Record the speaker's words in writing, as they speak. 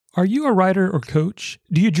Are you a writer or coach?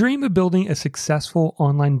 Do you dream of building a successful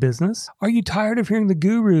online business? Are you tired of hearing the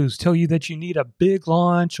gurus tell you that you need a big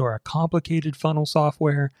launch or a complicated funnel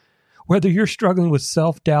software? Whether you're struggling with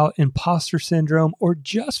self-doubt, imposter syndrome, or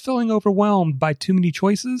just feeling overwhelmed by too many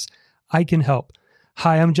choices, I can help.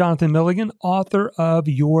 Hi, I'm Jonathan Milligan, author of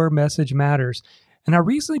Your Message Matters, and I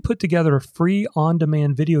recently put together a free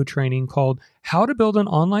on-demand video training called How to Build an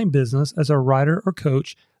Online Business as a Writer or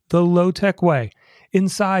Coach the Low-Tech Way.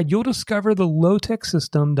 Inside, you'll discover the low-tech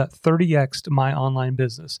system that 30x'd my online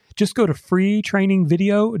business. Just go to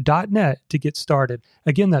freetrainingvideo.net to get started.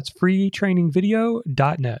 Again, that's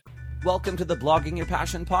freetrainingvideo.net. Welcome to the Blogging Your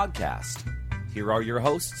Passion podcast. Here are your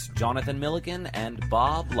hosts, Jonathan Milligan and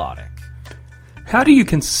Bob Lodick. How do you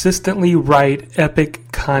consistently write epic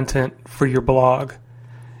content for your blog?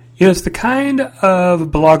 It's the kind of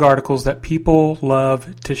blog articles that people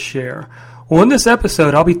love to share. Well, in this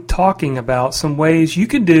episode, I'll be talking about some ways you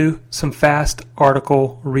can do some fast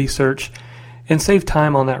article research and save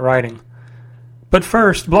time on that writing. But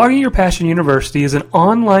first, Blogging Your Passion University is an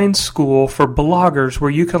online school for bloggers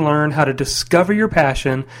where you can learn how to discover your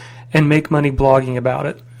passion and make money blogging about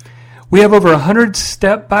it. We have over 100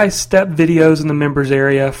 step-by-step videos in the members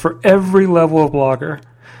area for every level of blogger.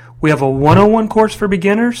 We have a 101 course for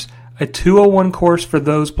beginners, a 201 course for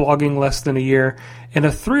those blogging less than a year, and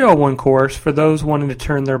a 301 course for those wanting to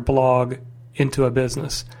turn their blog into a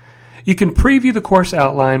business. You can preview the course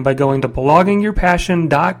outline by going to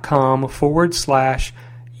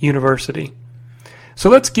bloggingyourpassion.com/university. So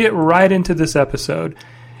let's get right into this episode.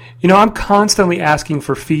 I'm constantly asking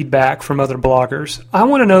for feedback from other bloggers. I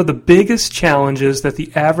want to know the biggest challenges that the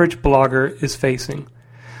average blogger is facing.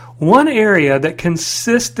 One area that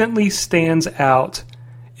consistently stands out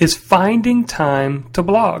is finding time to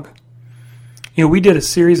blog. We did a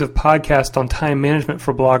series of podcasts on time management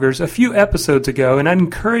for bloggers a few episodes ago, and I'd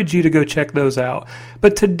encourage you to go check those out.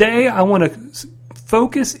 But today I want to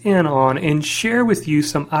focus in on and share with you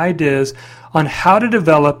some ideas on how to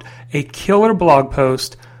develop a killer blog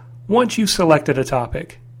post once you've selected a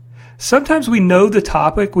topic. Sometimes we know the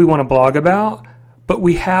topic we want to blog about, but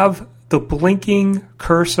we have the blinking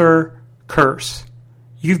cursor curse.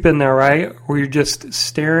 You've been there, right? Where you're just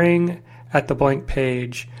staring at the blank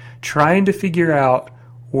page, trying to figure out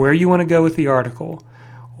where you want to go with the article.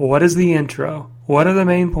 What is the intro? What are the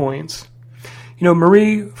main points?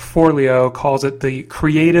 Marie Forleo calls it the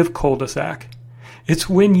creative cul-de-sac. It's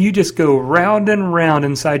when you just go round and round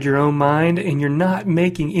inside your own mind and you're not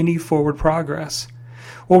making any forward progress.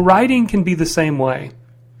 Well, writing can be the same way.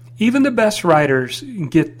 Even the best writers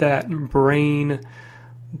get that brain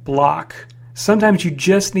block. Sometimes you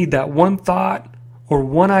just need that one thought or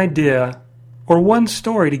one idea or one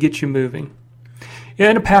story to get you moving.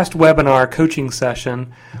 In a past webinar coaching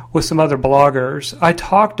session with some other bloggers, I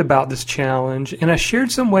talked about this challenge and I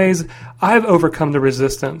shared some ways I've overcome the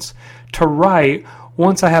resistance to write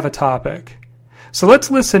once I have a topic. So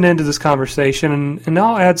let's listen into this conversation and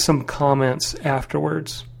I'll add some comments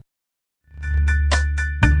afterwards.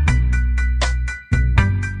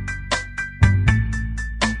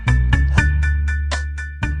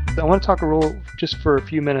 I want to talk just for a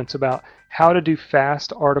few minutes about how to do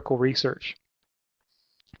fast article research.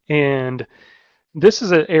 And this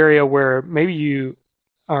is an area where maybe you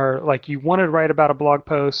are you want to write about a blog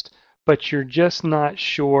post, but you're just not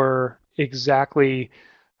sure exactly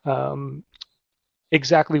what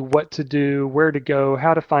to do, where to go,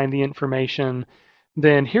 how to find the information.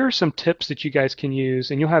 Then here are some tips that you guys can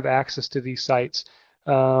use, and you'll have access to these sites.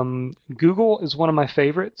 Google is one of my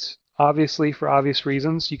favorites. Obviously, for obvious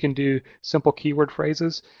reasons, you can do simple keyword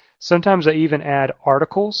phrases. Sometimes I even add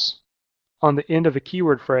articles on the end of a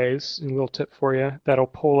keyword phrase. A little tip for you that'll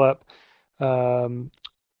pull up.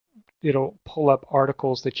 It'll pull up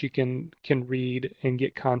articles that you can read and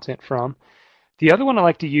get content from. The other one I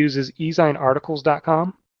like to use is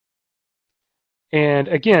ezinearticles.com. And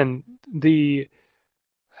again, the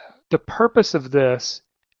purpose of this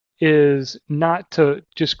is not to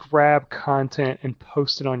just grab content and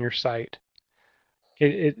post it on your site.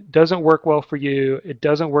 It doesn't work well for you. It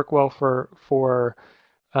doesn't work well for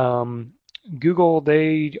Google.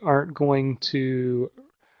 They aren't going to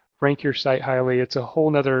rank your site highly. It's a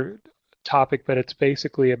whole nother topic, but it's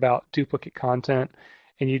basically about duplicate content,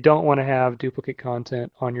 and you don't want to have duplicate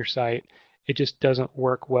content on your site. It just doesn't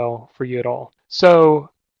work well for you at all.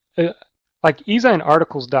 So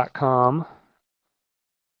ezinearticles.com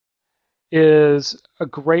is a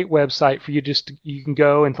great website for you. You can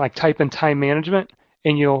go and type in time management,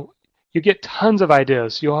 and you'll get tons of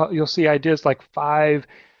ideas. You'll see ideas like 5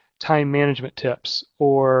 time management tips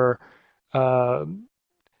or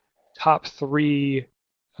top 3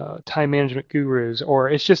 time management gurus, or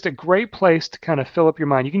it's just a great place to kind of fill up your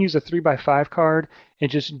mind. You can use a 3x5 card and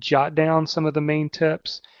just jot down some of the main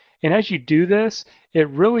tips. And as you do this, it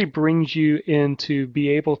really brings you into be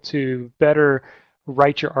able to better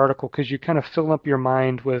write your article because you kind of fill up your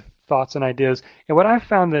mind with thoughts and ideas. And what I've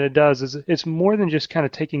found that it does is it's more than just kind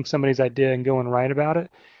of taking somebody's idea and going right about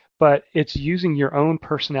it, but it's using your own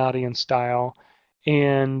personality and style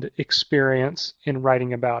and experience in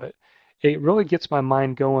writing about it. It really gets my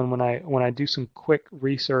mind going when I do some quick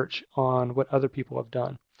research on what other people have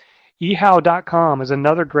done. ehow.com is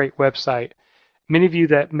another great website. Many of you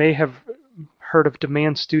that may have heard of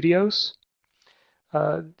Demand Studios,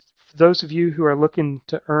 for those of you who are looking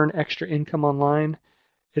to earn extra income online,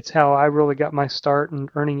 it's how I really got my start in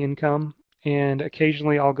earning income. And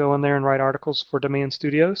occasionally I'll go in there and write articles for Demand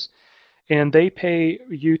Studios, and they pay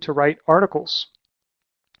you to write articles.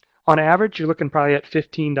 On average, you're looking probably at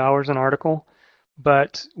 $15 an article,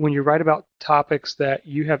 but when you write about topics that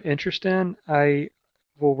you have interest in, I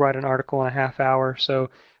will write an article in a half hour. So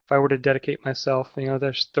if I were to dedicate myself,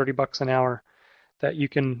 there's $30 an hour that you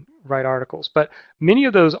can write articles. But many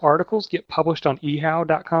of those articles get published on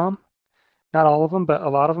ehow.com. Not all of them, but a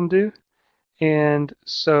lot of them do. And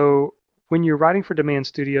so when you're writing for Demand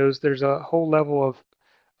Studios, there's a whole level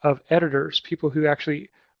of editors, people who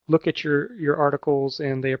actually look at your articles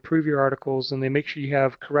and they approve your articles and they make sure you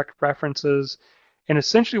have correct references. And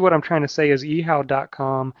essentially what I'm trying to say is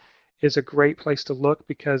ehow.com is a great place to look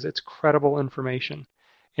because it's credible information.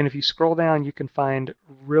 And if you scroll down, you can find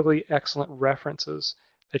really excellent references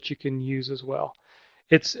that you can use as well.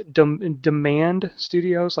 It's Demand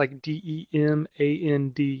Studios, like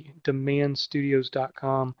D-E-M-A-N-D,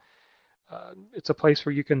 demandstudios.com. It's a place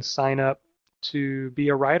where you can sign up to be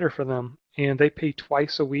a writer for them, and they pay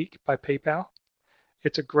twice a week by PayPal.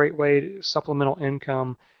 It's a great way to supplemental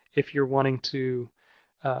income if you're wanting to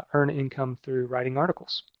earn income through writing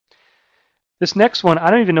articles. This next one,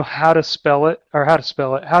 I don't even know how to say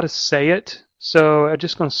it. So I'm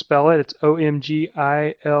just going to spell it. It's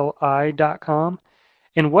omgili.com.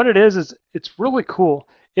 And what it is it's really cool.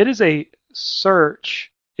 It is a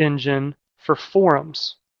search engine for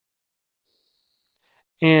forums.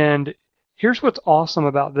 And here's what's awesome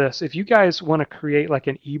about this. If you guys want to create like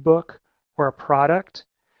an ebook or a product,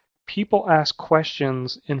 people ask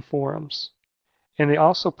questions in forums. And they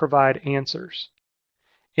also provide answers.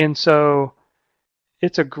 And so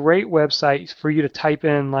it's a great website for you to type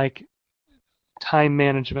in like time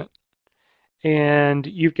management. And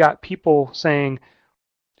you've got people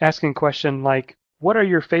asking a question like, what are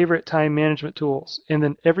your favorite time management tools? And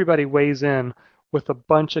then everybody weighs in with a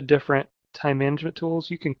bunch of different time management tools.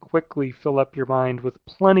 You can quickly fill up your mind with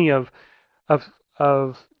plenty of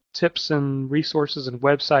tips and resources and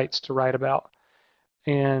websites to write about.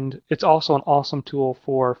 And it's also an awesome tool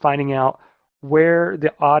for finding out where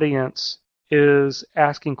the audience is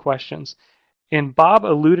asking questions. And Bob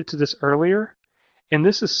alluded to this earlier, and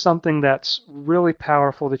this is something that's really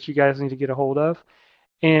powerful that you guys need to get a hold of,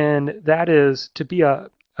 and that is to be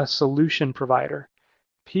a solution provider.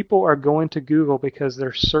 People are going to Google because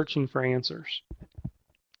they're searching for answers.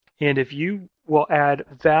 And if you will add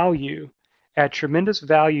tremendous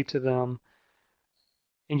value to them,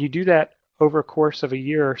 and you do that over a course of a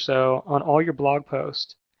year or so on all your blog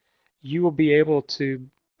posts, you will be able to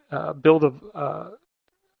build a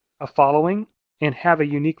following and have a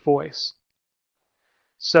unique voice.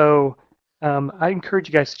 So I encourage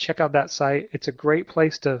you guys to check out that site. It's a great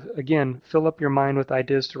place to, again, fill up your mind with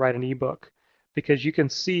ideas to write an ebook, because you can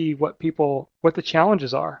see what the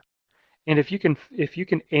challenges are. And if you can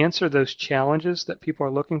answer those challenges that people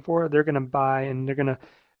are looking for, they're going to buy and they're going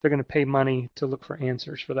to pay money to look for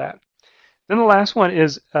answers for that. Then the last one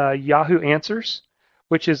is Yahoo Answers,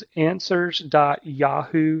 which is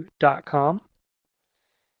answers.yahoo.com.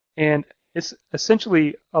 And it's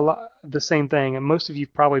essentially the same thing, and most of you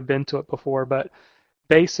have probably been to it before, but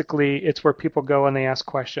basically it's where people go and they ask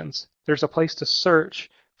questions. There's a place to search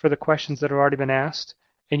for the questions that have already been asked,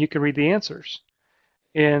 and you can read the answers.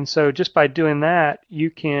 And so just by doing that,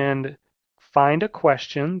 you can find a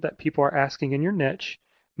question that people are asking in your niche,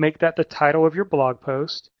 make that the title of your blog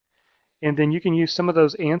post, and then you can use some of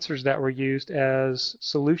those answers that were used as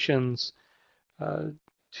solutions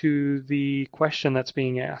to the question that's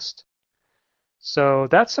being asked. So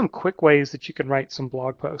that's some quick ways that you can write some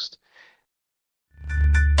blog posts.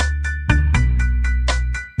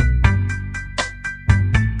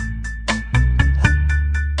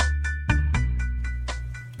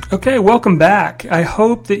 Okay, welcome back. I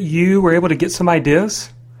hope that you were able to get some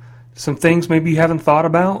ideas, some things maybe you haven't thought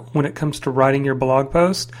about when it comes to writing your blog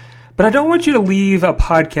post. But I don't want you to leave a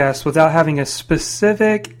podcast without having a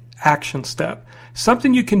specific action step,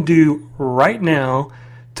 something you can do right now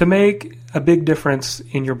to make a big difference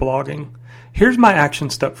in your blogging. Here's my action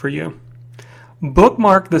step for you.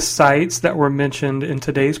 Bookmark the sites that were mentioned in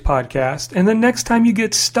today's podcast, and the next time you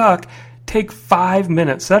get stuck, take 5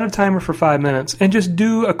 minutes, set a timer for 5 minutes, and just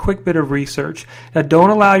do a quick bit of research. Now, don't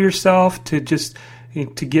allow yourself to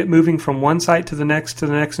get moving from one site to the next,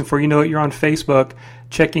 and before you know it, you're on Facebook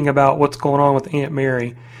checking about what's going on with Aunt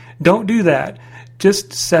Mary. Don't do that.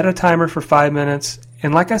 Just set a timer for 5 minutes.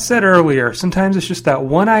 And like I said earlier, sometimes it's just that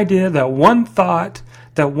one idea, that one thought,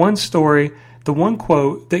 that one story, the one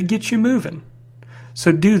quote that gets you moving.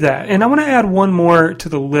 So do that. And I want to add one more to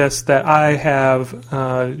the list that I have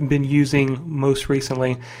been using most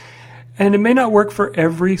recently. And it may not work for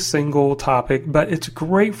every single topic, but it's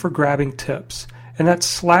great for grabbing tips. And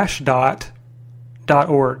that's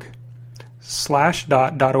slashdot.org.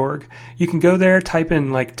 Slashdot.org. You can go there, type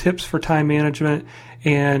in like tips for time management,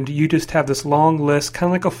 and you just have this long list, kind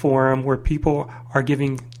of like a forum where people are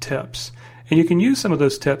giving tips. And you can use some of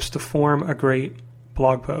those tips to form a great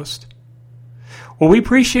blog post. Well, we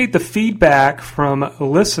appreciate the feedback from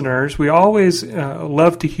listeners. We always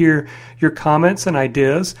love to hear your comments and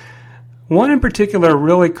ideas. One in particular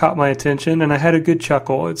really caught my attention, and I had a good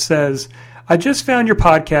chuckle. It says, I just found your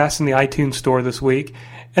podcast in the iTunes store this week,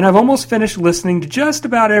 and I've almost finished listening to just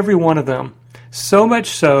about every one of them. So much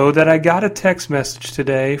so that I got a text message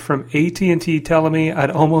today from AT&T telling me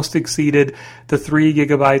I'd almost exceeded the 3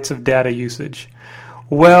 gigabytes of data usage.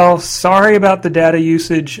 Well, sorry about the data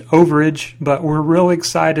usage overage, but we're really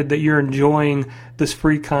excited that you're enjoying this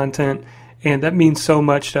free content, and that means so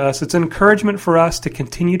much to us. It's an encouragement for us to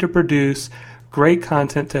continue to produce great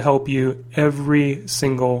content to help you every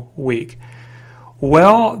single week.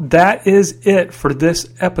 Well, that is it for this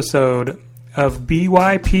episode of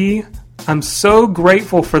BYP. I'm so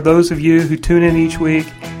grateful for those of you who tune in each week.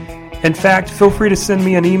 In fact, feel free to send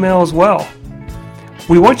me an email as well.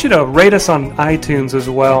 We want you to rate us on iTunes as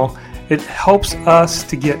well. It helps us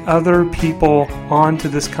to get other people onto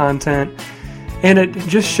this content, and it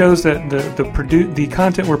just shows that the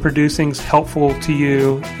content we're producing is helpful to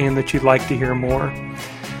you and that you'd like to hear more.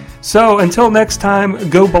 So until next time,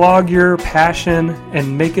 go blog your passion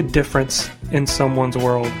and make a difference in someone's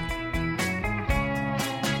world.